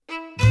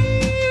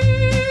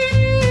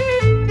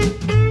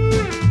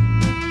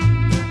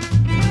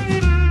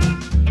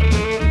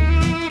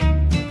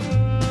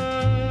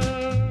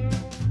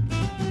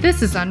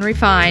This is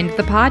Unrefined,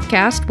 the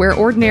podcast where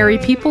ordinary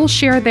people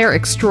share their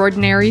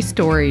extraordinary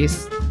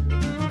stories.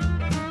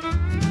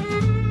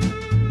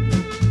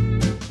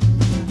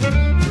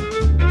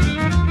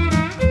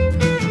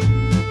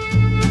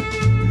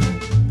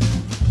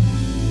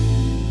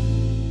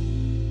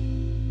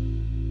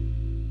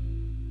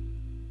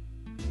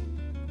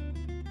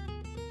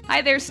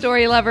 Hi there,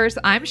 story lovers.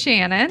 I'm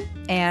Shannon.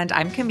 And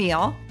I'm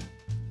Camille.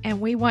 And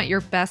we want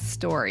your best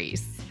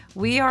stories.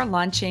 We are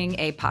launching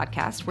a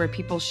podcast where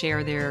people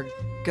share their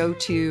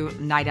go-to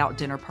night out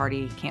dinner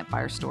party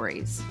campfire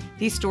stories.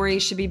 These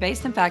stories should be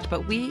based in fact,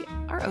 but we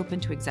are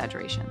open to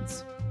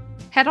exaggerations.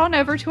 Head on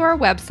over to our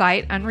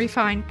website,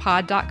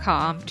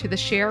 unrefinedpod.com, to the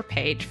share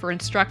page for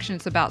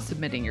instructions about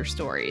submitting your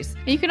stories.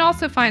 And you can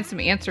also find some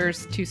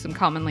answers to some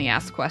commonly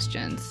asked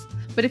questions.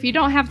 But if you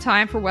don't have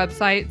time for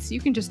websites, you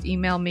can just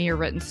email me your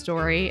written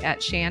story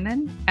at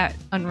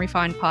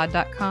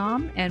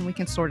shannon@unrefinedpod.com, and we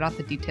can sort out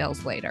the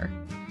details later.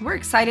 We're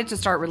excited to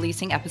start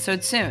releasing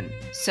episodes soon.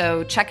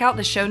 So check out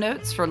the show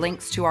notes for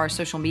links to our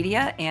social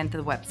media and to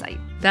the website.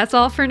 That's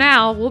all for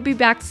now. We'll be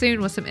back soon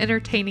with some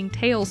entertaining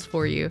tales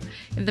for you.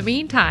 In the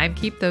meantime,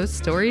 keep those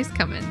stories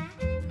coming.